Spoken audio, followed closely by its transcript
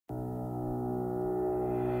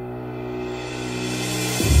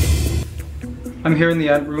I'm here in the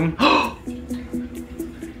ant room.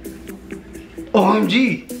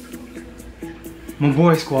 OMG! My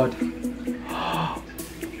boy squad.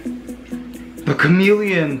 The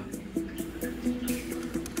chameleon.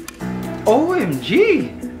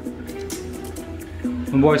 OMG!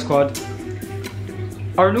 My boy squad.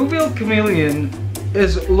 Our new build chameleon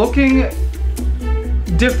is looking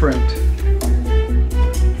different.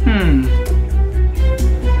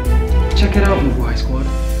 Check it out, my boy squad.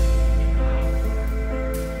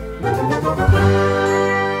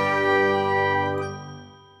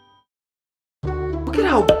 Look at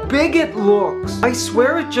how big it looks. I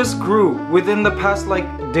swear it just grew within the past like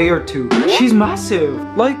day or two. She's massive.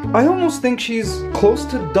 Like, I almost think she's close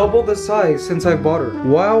to double the size since I bought her.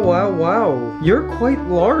 Wow, wow, wow. You're quite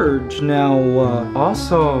large now.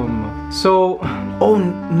 Awesome. So, oh,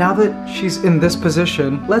 now that she's in this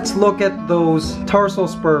position, let's look at those tarsal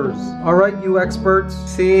spurs. All right, you experts,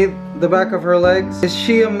 see the back of her legs? Is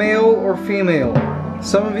she a male or female?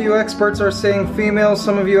 Some of you experts are saying female,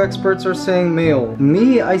 some of you experts are saying male.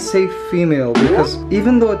 Me, I say female because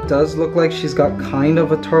even though it does look like she's got kind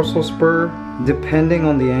of a tarsal spur, depending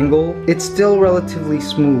on the angle, it's still relatively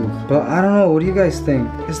smooth. But I don't know, what do you guys think?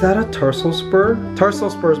 Is that a tarsal spur? Tarsal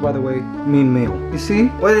spurs, by the way, mean male. You see?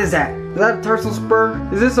 What is that? Is that a tarsal spur?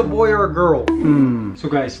 Is this a boy or a girl? So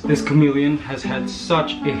guys, this chameleon has had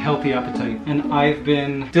such a healthy appetite, and I've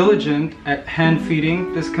been diligent at hand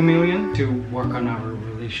feeding this chameleon to work on our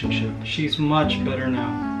relationship. She's much better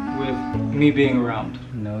now with me being around.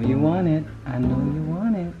 Know you want it. I know you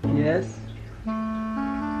want it. Yes. Come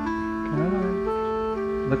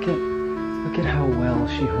on. Look at how well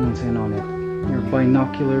she hones in on it. Your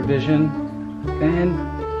binocular vision. And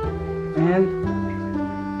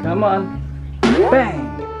come on. Bang!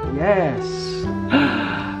 Yes!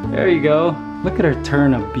 There you go. Look at her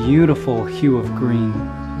turn a beautiful hue of green.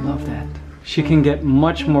 Love that. She can get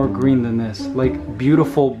much more green than this. Like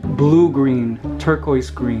beautiful blue-green, turquoise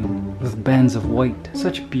green with bands of white.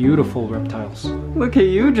 Such beautiful reptiles. Look at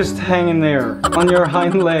you just hanging there on your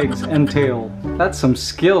hind legs and tail. That's some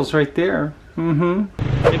skills right there.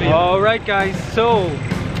 Alright guys, so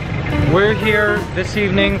we're here this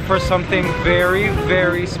evening for something very,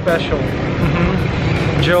 very special.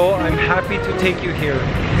 Joe, I'm happy to take you here.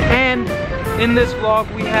 And in this vlog,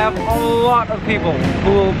 we have a lot of people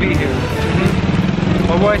who will be here.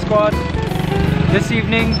 My boy squad, this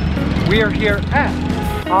evening, we are here at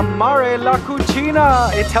Amare La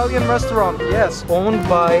Cucina Italian restaurant. Yes, owned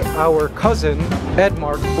by our cousin,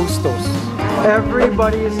 Edmar Bustos.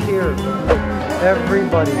 Everybody is here.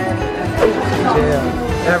 Everybody. Yeah.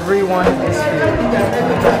 Everyone is here.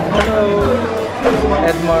 Hello,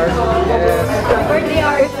 Edmar. Yes. Happy birthday,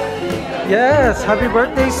 RJ. Yes, happy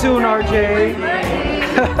birthday soon, RJ.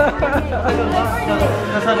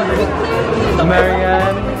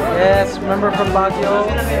 Marianne. Yes, remember from Baguio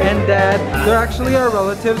and Dad. They're actually our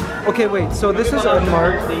relatives. Okay, wait. So this is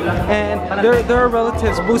Edmar, and they're our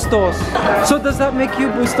relatives, Bustos. So does that make you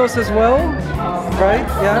Bustos as well? Right?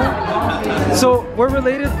 Yeah. So we're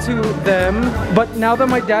related to them, but now that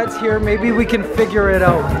my dad's here, maybe we can figure it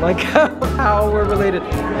out, like how we're related.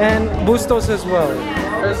 And Bustos as well.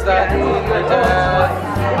 There's that, my dad,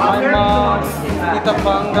 my mom, Tita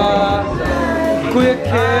Panga, Kuya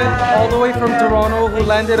Kid, all the way from Toronto, who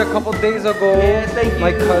landed a couple days ago.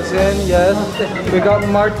 My cousin, yes. We got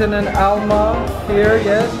Martin and Alma here,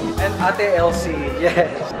 yes. And Ate Ellsie,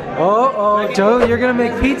 yes. Oh, Joe, you're gonna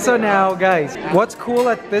make pizza now, guys. What's cool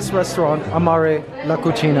at this restaurant, Amare La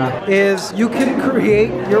Cucina, is you can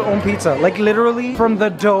create your own pizza, like literally from the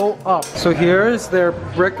dough up. So here's their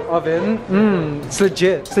brick oven. It's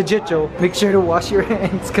legit. It's legit, Joe. Make sure to wash your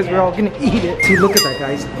hands because we're all gonna eat it. See, look at that,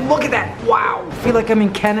 guys. Look at that. Wow. I feel like I'm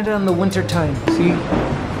in Canada in the winter time. See?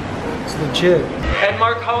 It's legit. And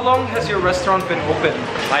Mark, how long has your restaurant been open?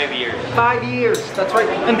 5 years. 5 years, that's right.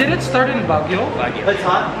 And did it start in Baguio? Baguio. It's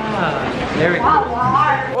hot. There we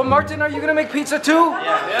go. Oh, Martin, are you gonna make pizza too?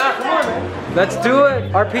 Yeah, come on, man. Let's do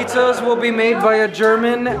it. Our pizzas will be made by a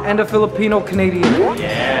German and a Filipino Canadian.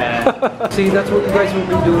 Yeah. See, that's what you guys will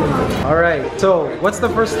be doing. All right, so what's the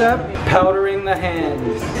first step? Powdering the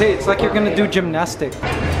hands. Hey, it's like you're gonna do gymnastics.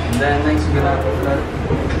 And then next you're gonna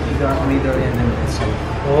middle and then so.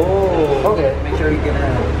 Oh, okay. Make sure you get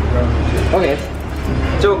it. Okay.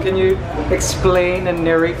 Joe, can you explain and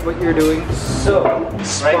narrate what you're doing? So,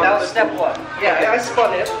 right now, step one. Yeah, I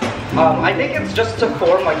spun it. I think it's just to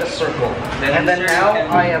form like a circle. And then now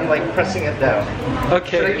I am like pressing it down.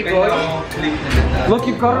 Okay. Should I keep going? Look,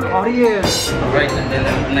 you've got an audience. Right, and then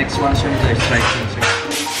the next one, sir, is right chaser.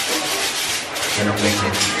 Gonna place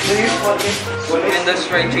it. So you spun it. In the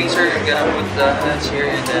straight chaser, you're gonna put the hands here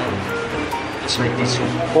and then It's like this one.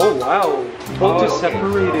 Oh wow. Both is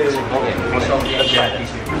separated. Okay, Also, let's try this.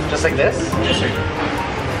 just like this. Yes, sir.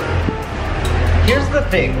 Here's the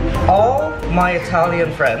thing. All my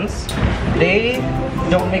Italian friends, they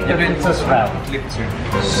don't make their pizzas round. Flip,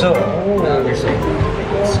 sir. So, The other side.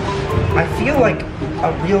 I feel like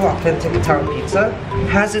a real authentic Italian pizza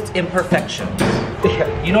has its imperfections.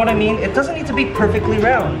 You know what I mean? It doesn't need to be perfectly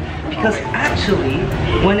round. Because actually,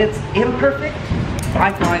 when it's imperfect,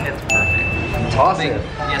 I find it's perfect. Toss it.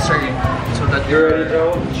 Yes, sir. So that You ready,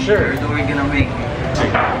 Joe? Sure. You're we're gonna make.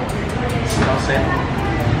 Toss it.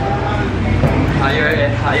 Higher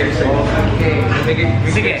and higher, sir. Okay. Make it.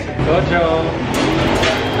 Sige. Go, Joe.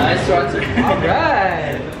 Nice one, sir.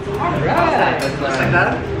 Alright. Alright. Just like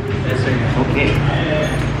that? Yes, sir. Okay.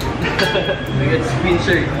 Make it spin,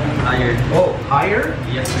 sir. Higher. Oh, higher?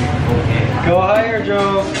 Yes, sir. Okay. Go higher,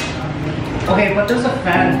 Joe. Okay, but there's a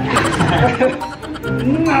fan.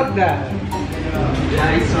 Not that.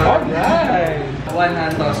 Nice one. Alright. One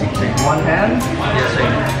hand tossing, sir. One hand? Yes, sir.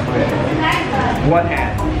 One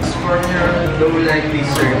hand. For your dough like this,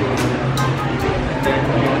 sir. And then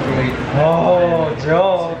you want to wait. Oh,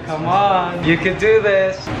 Joe, come on. You can do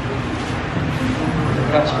this.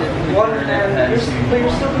 Catch it. One hand. But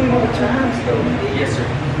you're still doing it with two hands though. Yes, sir.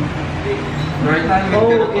 Right now,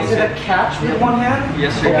 you're Oh, gonna is it a catch with one hand?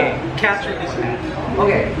 Yes, sir. Okay, catch with this hand.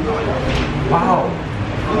 Okay. Wow.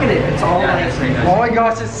 Look at it. It's all Yeah, like, that's right. Oh my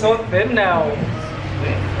gosh, it's so thin now.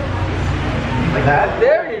 like that.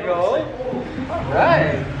 There you go.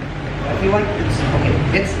 Alright. I feel like it's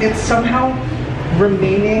okay. It's somehow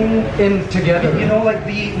remaining In together. You know, like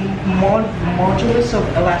the modulus of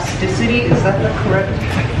elasticity. Is that the correct?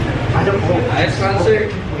 I don't know. Nice one, sir.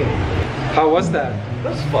 Okay. How was that?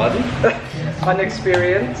 That's fun. An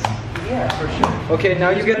experience? Yeah, for sure. Okay, now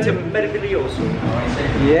you get to... meraviglioso.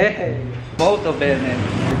 Yeah. Molto bene.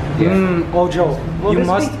 Oh, Joe, Will you this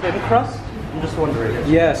must... be thin crust? I'm just wondering.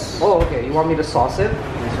 Yes. Oh, okay. You want me to sauce it?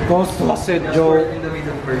 Go sauce it, Just pour it Joe. in the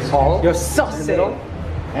middle first. All? Yo, sauce it.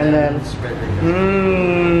 And then Spread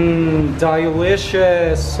it.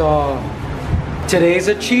 Delicious. Today's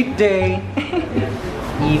a cheat day.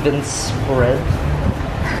 even spread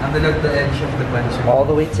And then at the edge of the bun, sir. all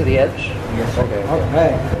the way to the edge. Yes, sir. Okay.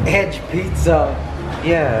 Okay. Edge pizza.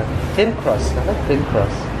 Yeah, thin crust. I like thin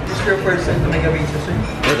crust. Is your person to make a pizza, sir?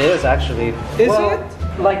 It is actually. Is Well,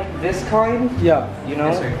 it? like this kind? Yeah. You know?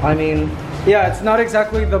 Yes, sir. I mean, Yeah, it's not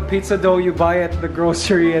exactly the pizza dough you buy at the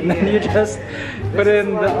grocery and then you just put it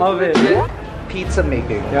in the oven. pizza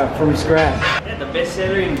making. Yeah, from scratch. Yeah, the best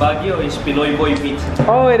seller in Baguio is Pinoy Boy Pizza.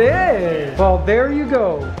 Oh, it is. Well, there you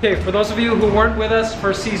go. Okay, for those of you who weren't with us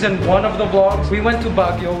for season 1 of the vlogs, we went to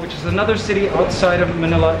Baguio, which is another city outside of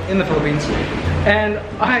Manila in the Philippines. And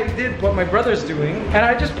I did what my brother's doing, and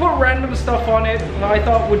I just put random stuff on it that I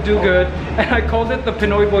thought would do good, and I called it the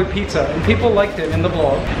Pinoy Boy Pizza, and people liked it in the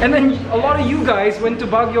vlog. And then a lot of you guys went to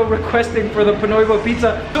Baguio requesting for the Pinoy Boy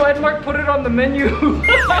Pizza, so Edmark put it on the menu.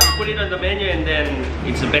 Put it on the menu and then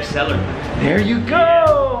it's the best seller. There you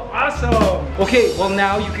go! Awesome! Okay, well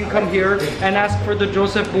now you can come here and ask for the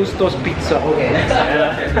Joseph Bustos pizza. Okay.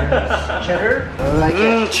 Cheddar? I like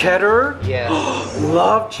it. Cheddar? Yes.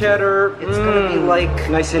 Love cheddar. It's gonna be like,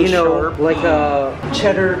 nice and you know, sharp. like a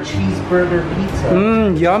cheddar cheeseburger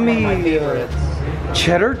pizza. Yummy. My favorites.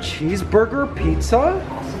 Cheddar cheeseburger pizza?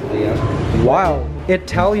 Yeah. Wow.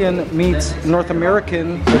 Italian meets North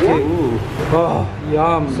American. Okay. Ooh. Oh,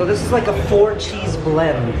 yum. So this is like a 4-cheese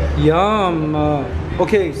blend. Yum.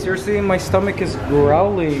 Okay, seriously, my stomach is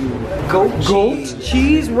growling. Goat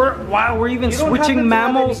Cheese? We're even You don't switching happen to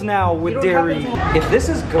have mammals any- now you with don't dairy. happen to- If this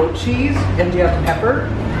is goat cheese and you have pepper,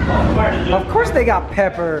 Of course they got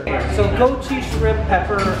pepper. so goat cheese, shrimp,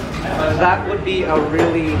 pepper, that would be a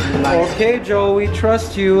really nice. Okay, Joe, we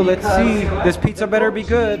trust you. Let's see. This pizza better be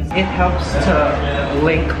good. It helps to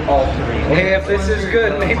link all three. Hey, if this is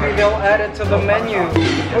good, maybe they'll add it to the menu.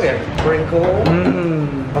 Okay. Sprinkle.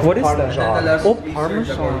 What is And then the that? last Oh, is, sir, Parmesan.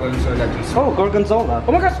 the gorgonzola cheese. Oh, gorgonzola.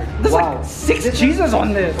 Oh my gosh, there's Wow. like 6 cheeses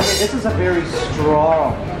on this. This is a very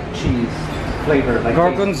strong cheese flavor. Like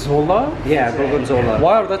Gorgonzola? Yeah, gorgonzola.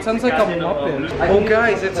 Wow, that sounds like a Cousin of muffin. blue Oh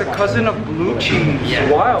guys, it's a cousin of blue cheese. Yeah,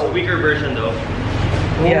 it's a Wow. weaker version though.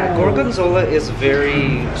 Yeah, gorgonzola is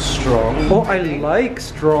very strong. Oh, I like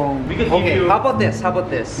strong. We could give Okay, you how about this? How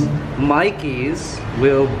about this? Mikey's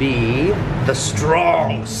will be the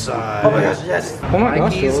strong side. Oh my gosh, yes. Oh my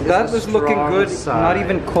gosh, Mikey's Joe, is that the is looking strong good. side. Not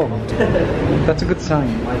even cooked. That's a good sign.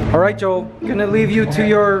 All right, Joe, gonna leave you to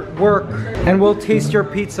your work, and we'll taste your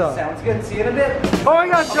pizza. Sounds good. See you in a bit. Oh my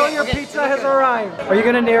gosh, Joe, your pizza has arrived. Are you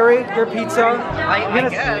gonna narrate your pizza? I You're gonna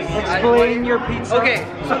guess. explain your pizza. Okay,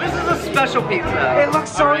 so this is a special pizza. It looks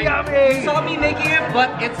looks so yummy! You saw me making it,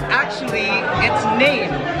 but it's actually its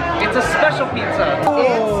name. It's a special pizza. Oh.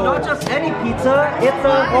 It's not just any pizza, it's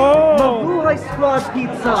a Mabuhay Squad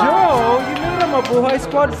pizza. Joe, you made a Mabuhay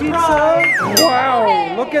Squad pizza?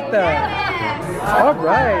 Wow, look at that.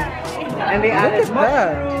 Alright. And they added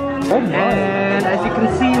mushrooms. Oh my. And as you can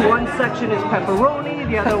see, one section is pepperoni,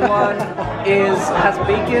 the other one has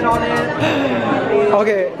bacon on it.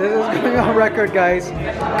 Okay, this is going on record, guys.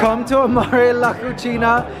 Come to Amare La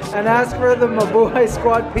Cucina and ask for the Mabuhay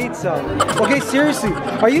Squad pizza. Okay, seriously,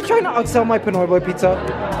 are you trying to outsell my Pinoy Boy pizza?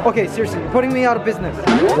 Okay, seriously, you're putting me out of business.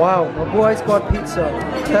 Wow, Mabuhay Squad pizza.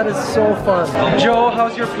 That is so fun. Joe,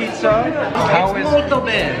 how's your pizza? How is Molto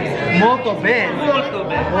bene. Molto bene. Molto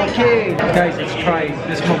bene. Okay, guys, let's try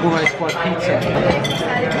this Mabuhay Squad pizza.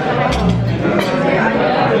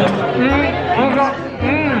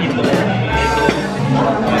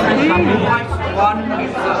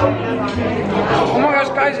 Oh my gosh,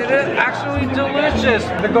 guys, it is actually delicious.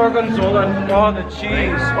 The gorgonzola and all the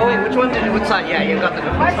cheese. Oh wait, which side? Yeah, you got the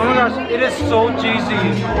Oh my gosh, it is so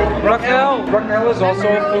cheesy. Raquel is also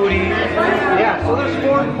a foodie. Yeah, so there's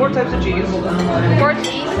four types of cheese. 4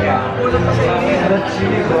 cheese. Yeah. The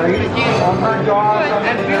cheese, right? Oh my gosh.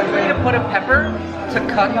 And feel free to put a pepper to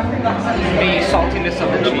cut the saltiness of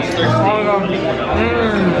the cheese. Oh my gosh.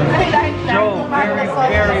 Joe, very,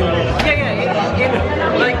 very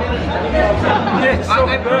it's so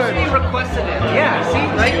I personally requested it. Yeah, see,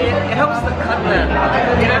 right? It helps to cut that.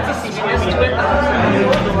 It adds a sweetness to it.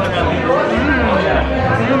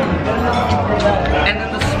 And then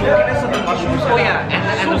the smokiness of the mushrooms. Oh yeah, and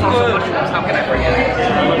there's also mushrooms. How can I forget it?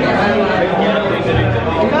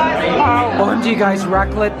 OMG, guys,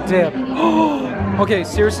 raclette dip. Okay,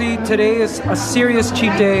 seriously, today is a serious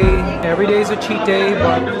cheat day. Every day is a cheat day,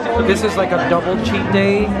 but this is like a double cheat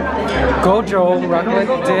day. Go Joe,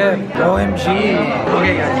 raclette dip. OMG.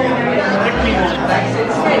 Okay, guys.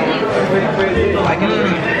 I can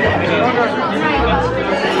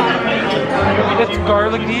It's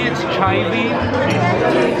garlicky, it's chivy,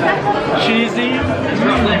 cheesy.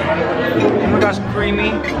 Oh my gosh,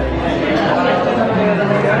 creamy.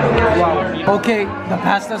 Wow. Okay, the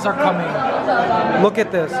pastas are coming. Look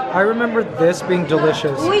at this. I remember this being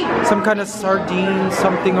delicious. Some kind of sardine,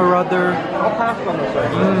 something or other.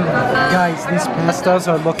 Guys, these pastas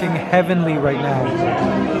are looking heavenly right now.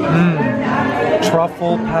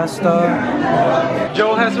 Truffle pasta.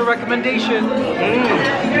 Joe has a recommendation.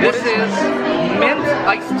 This is mint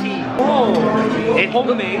iced tea. Oh, It's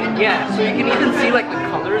homemade. Yeah, so you can even see like the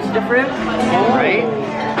color is different, right?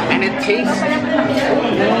 And it tastes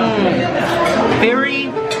very,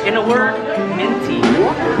 in a word, minty.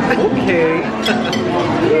 okay.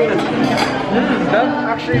 That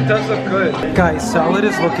actually does look good. Guys, salad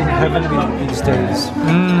is looking heavenly these days.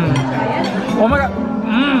 Oh my god.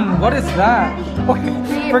 What is that? Okay,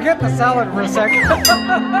 forget the salad for a second.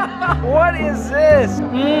 What is this?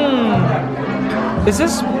 Is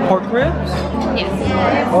this pork ribs? Yes.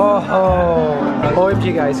 Oh,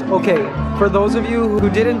 OMG guys. Okay, for those of you who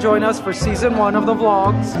didn't join us for season 1 of the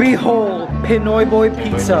vlogs, behold, Pinoy Boy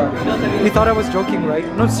Pizza. You thought I was joking, right?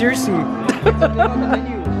 No, seriously.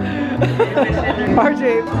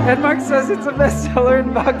 RJ, and Mark says it's a bestseller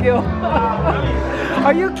in Baguio.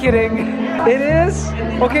 Are you kidding? It is?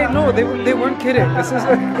 Okay, no, they weren't kidding.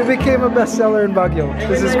 It became a bestseller in Baguio.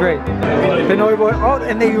 This is great. Pinoy Boy. Oh,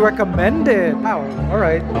 and they recommend it. Wow. All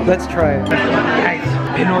right, let's try it. Guys,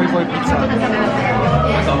 Pinoy Boy Pizza.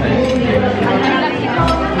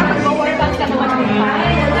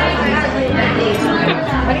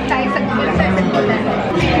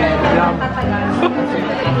 Yum.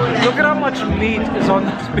 Look at how much meat is on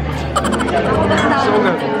this pizza. So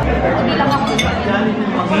good.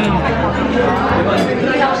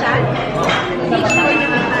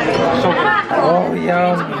 So good. Oh,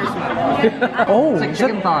 yum. Oh, It's like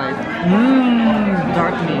chicken thighs.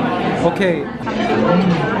 Dark meat. Okay.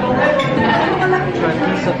 Try a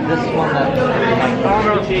piece of this one.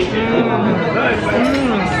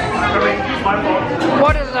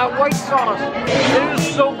 What is that white sauce? It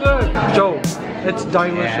is so good. Joe, it's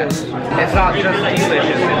delicious. It's not just delicious, it's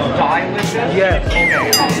delicious. Yes.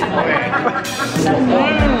 Okay.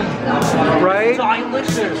 Right?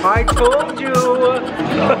 Delicious. I told you.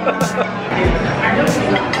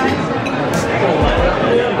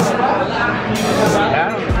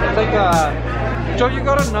 It's like Joe, you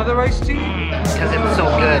got another iced tea? Because it's so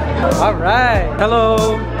good. All right.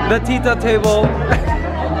 Hello, the Tita table.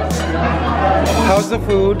 How's the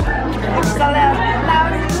food?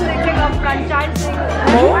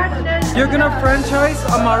 Oh, you're gonna franchise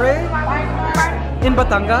Amare in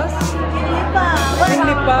Batangas?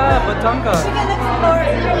 Hindi pa, Batangas.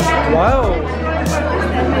 Wow.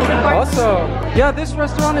 Awesome. Yeah, this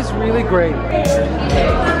restaurant is really great.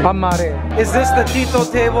 Amare. Is this the Tito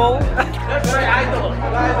table? That's my idol.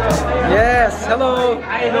 Yes, hello.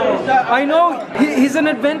 I know. He's an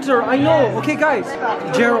inventor. I know. Okay, guys.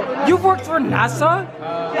 Gerald, you've worked for NASA?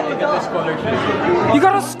 I got a scholarship. You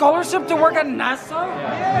got a scholarship to work at NASA?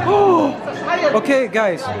 Okay,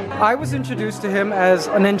 guys. I was introduced to him as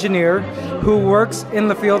an engineer who works in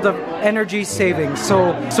the field of energy savings.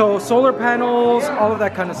 So solar panels, all of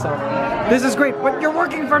that kind of stuff. This is great. But you're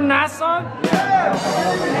working for NASA?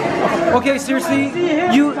 Okay, seriously,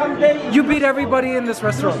 you beat everybody in this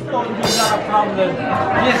restaurant.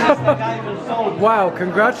 Wow,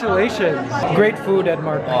 congratulations. Great food at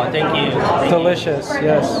Mark. Oh, thank you. Delicious,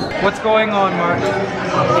 yes. What's going on, Mark?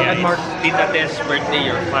 Yeah, At Mark. Tita Tess' birthday,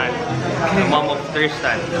 your fan. The mom of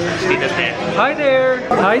Thurston. Tita Tess. Hi there.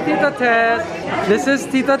 Hi, Tita Tess. This is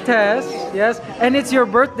Tita Tess, yes. And it's your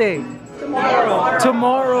birthday.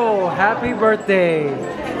 Tomorrow. Happy birthday.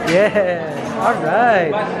 Yes. All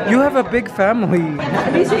right. You have a big family.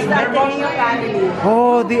 This is the Attn family.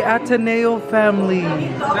 Oh, the Ateneo family.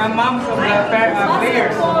 The moms of the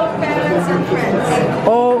players. All parents and friends.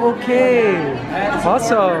 Oh, okay.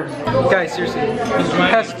 Awesome. Guys, seriously.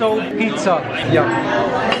 Pesto pizza. Yeah.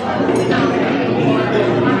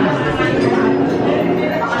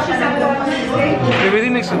 It really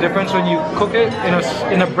makes a difference when you cook it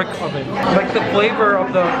in a brick oven. Like the flavor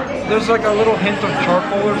of there's like a little hint of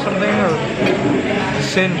charcoal or something, or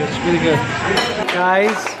singe. It's really good.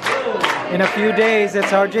 Guys, in a few days,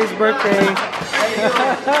 it's RJ's birthday.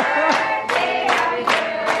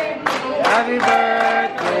 Happy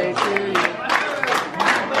birthday to you.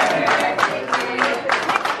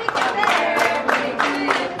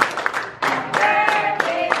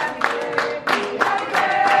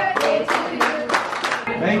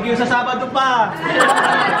 Thank you sa Sabado pa.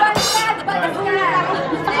 Yeah.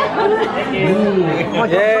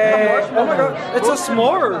 Oh my god, it's a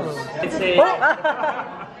s'mores. It's a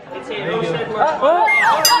roasted Oh,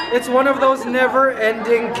 it's one of those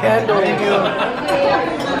never-ending candles.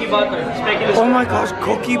 cookie butter. Speculoos. Oh my gosh,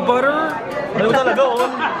 cookie butter? Ano talaga oh?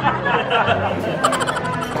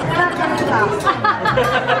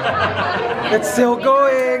 It's still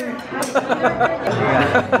going.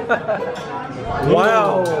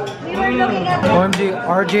 Wow. OMG,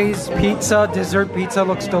 RJ's pizza, dessert pizza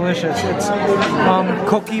looks delicious. It's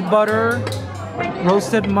cookie butter,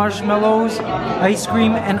 roasted marshmallows, ice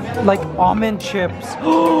cream, and like almond chips.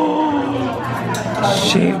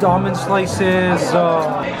 Shaved almond slices.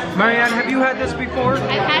 Marianne, have you had this before?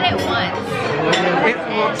 I've had it once. It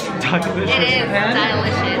looks delicious. It is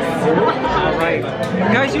delicious. Alright.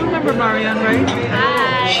 Guys, you remember Marianne, right?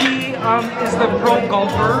 Hi. She is the pro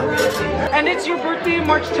golfer. And it's your birthday,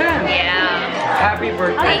 March 10th. Yeah. Happy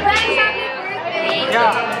birthday. Thank you.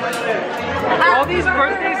 Yeah. All these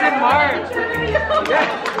birthdays in March. Yeah.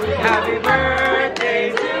 Happy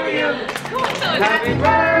birthday to you. Happy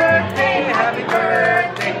birthday, happy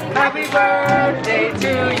birthday, happy birthday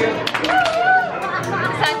to you.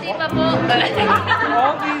 Sunday pa po.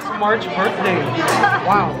 All these March birthdays.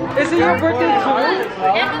 Wow. Is it your birthday too?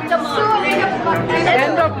 End of the month.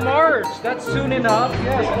 End of March. That's soon enough.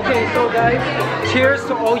 Yes. Okay, so guys, cheers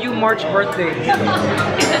to all you March birthdays.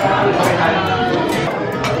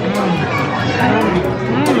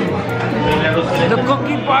 The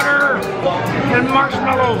cookie butter and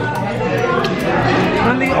marshmallows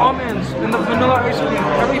and the almonds and the vanilla ice cream,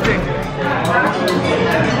 everything.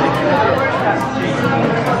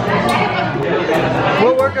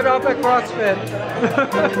 We'll work it off at CrossFit.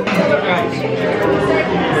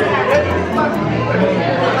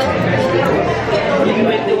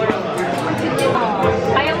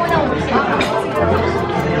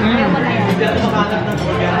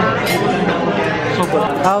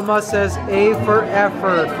 Alma says A for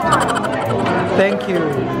effort. Thank you.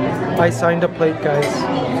 I signed a plate, guys,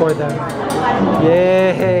 for them.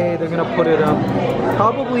 Yay, they're gonna put it up.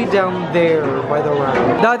 Probably down there by the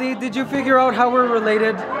round. Daddy, did you figure out how we're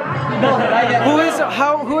related? No,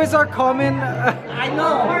 Who is our common I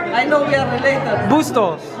know we are related.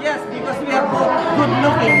 Bustos? Yes, because we are both good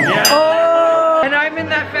looking. Yeah. Oh, and I'm in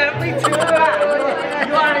that family too.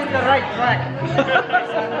 You are in the right track.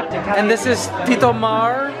 And this is Tito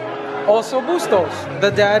Mar also Bustos, the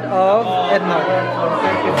dad of Edna.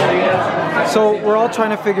 So we're all trying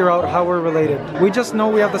to figure out how we're related. We just know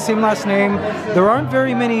we have the same last name. There aren't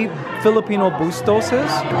very many Filipino Bustoses.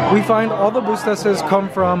 We find all the Bustoses come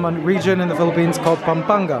from a region in the Philippines called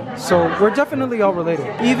Pampanga. So we're definitely all related.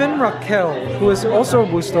 Even Raquel, who is also a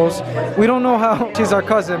Bustos, we don't know how she's our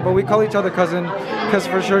cousin, but we call each other cousin because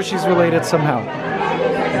for sure she's related somehow.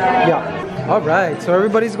 Yeah. Alright, so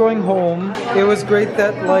everybody's going home. It was great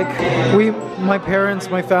that my parents,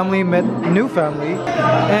 my family met new family.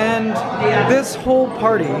 And this whole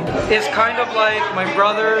party is kind of like my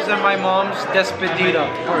brother's and my mom's despedida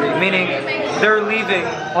party. Meaning they're leaving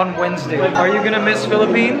on Wednesday. Are you gonna miss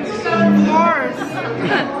Philippines? Of course.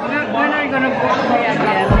 When are you gonna go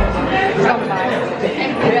again?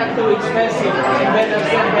 They are too expensive.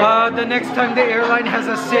 The next time the airline has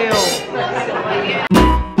a sale.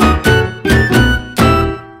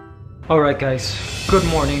 Alright guys, good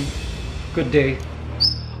morning, good day.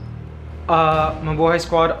 Mabuhay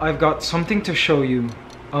Squad, I've got something to show you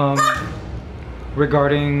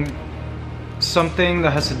regarding something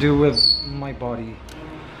that has to do with my body.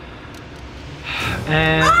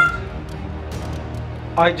 And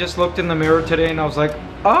I just looked in the mirror today and I was like,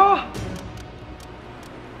 ah!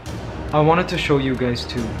 I wanted to show you guys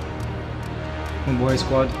too. Mabuhay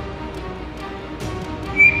Squad.